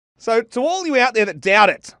So to all you out there that doubt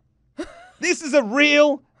it, this is a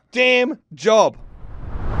real damn job.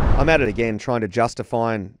 I'm at it again, trying to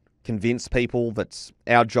justify and convince people that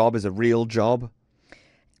our job is a real job.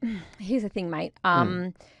 Here's the thing, mate.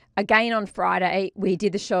 Again, on Friday, we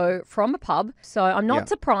did the show from a pub. So I'm not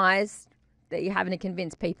surprised that you're having to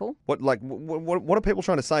convince people. What are people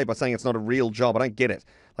trying to say by saying it's not a real job? I don't get it.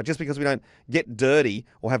 Like, just because we don't get dirty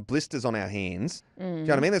or have blisters on our hands, do you know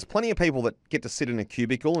what I mean? There's plenty of people that get to sit in a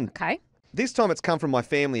cubicle. And this time it's come from my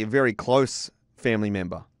family, a very close family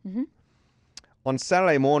member. Mm-hmm. On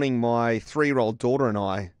Saturday morning, my 3-year-old daughter and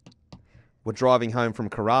I were driving home from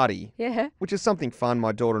karate, which is something fun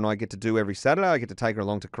my daughter and I get to do every Saturday. I get to take her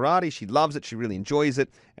along to karate. She loves it. She really enjoys it.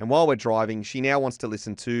 And while we're driving, she now wants to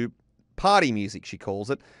listen to party music, she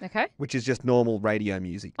calls it, which is just normal radio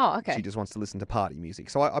music. Oh, okay. She just wants to listen to party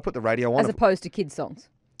music. So I put the radio on. As opposed to kids' songs.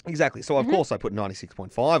 Exactly. So, of course, I put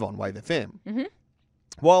 96.5 on Wave FM. Mm-hmm.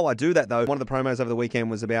 While I do that, though, one of the promos over the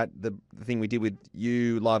weekend was about the thing we did with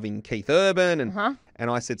you loving Keith Urban.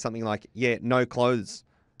 And I said something like, no clothes.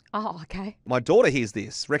 Oh, okay. My daughter hears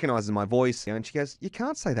this, recognises my voice, and she goes, "You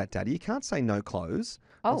can't say that, Daddy. You can't say no clothes."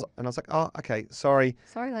 Oh. And I was like, "Oh, okay, sorry."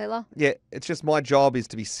 Sorry, Layla. Yeah, it's just my job is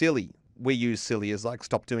to be silly. We use silly as like,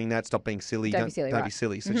 stop doing that, stop being silly. Don't be silly, Don't be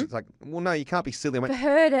silly. So she's like, well, no, you can't be silly. I went, for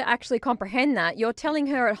her to actually comprehend that, you're telling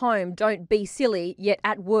her at home, don't be silly, yet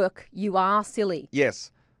at work, you are silly.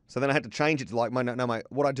 Yes. So then I had to change it to like,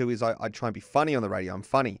 what I do is I try and be funny on the radio. I'm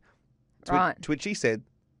funny. To which she said,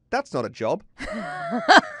 that's not a job.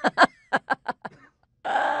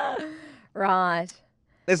 Right.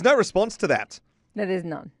 There's no response to that. No, there's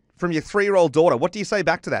none. From your 3-year-old daughter. What do you say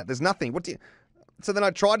back to that? There's nothing. So then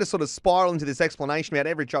I tried to sort of spiral into this explanation about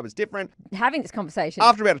every job is different. Having this conversation.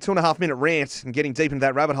 After about a 2.5-minute rant and getting deep into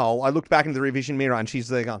that rabbit hole, I looked back into the revision mirror and she's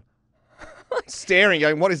there going, staring,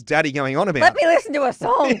 going, what is Daddy going on about? Let me listen to a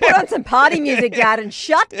song. Put on some party music, Dad, and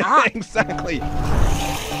shut up. Exactly.